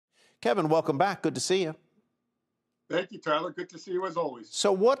Kevin, welcome back. Good to see you. Thank you, Tyler. Good to see you as always.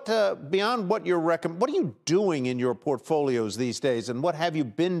 So what, beyond what what are you doing in your portfolios these days, and what have you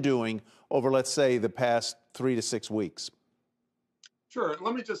been doing over, let's say, the past 3 to 6 weeks? Sure.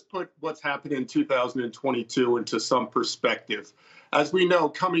 Let me just put what's happened in 2022 into some perspective. As we know,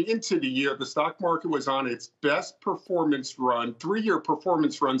 coming into the year, the stock market was on its best performance run, 3-year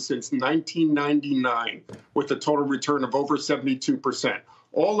performance run since 1999, with a total return of over 72%.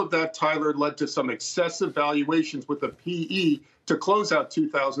 All of that, Tyler, led to some excessive valuations with a PE to close out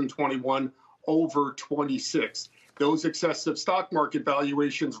 2021 over 26. Those excessive stock market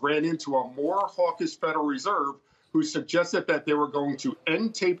valuations ran into a more hawkish Federal Reserve, who suggested that they were going to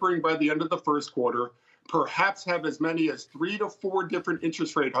end tapering by the end of the first quarter, perhaps have as many as 3 to 4 different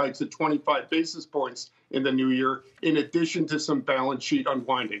interest rate hikes at 25 basis points in the new year, in addition to some balance sheet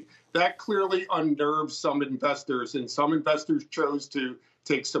unwinding. That clearly unnerved some investors, and some investors chose to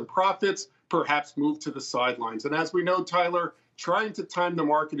take some profits, perhaps move to the sidelines. And as we know, Tyler, trying to time the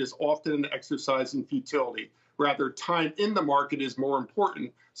market is often an exercise in futility. Rather, time in the market is more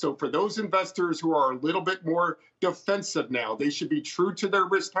important. So for those investors who are a little bit more defensive now, they should be true to their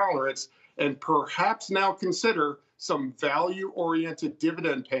risk tolerance and perhaps now consider some value-oriented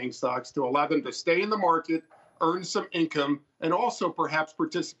dividend-paying stocks to allow them to stay in the market, earn some income, and also perhaps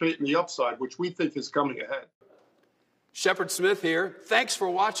participate in the upside, which we think is coming ahead. Shepard Smith here. Thanks for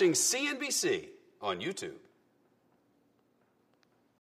watching CNBC on YouTube.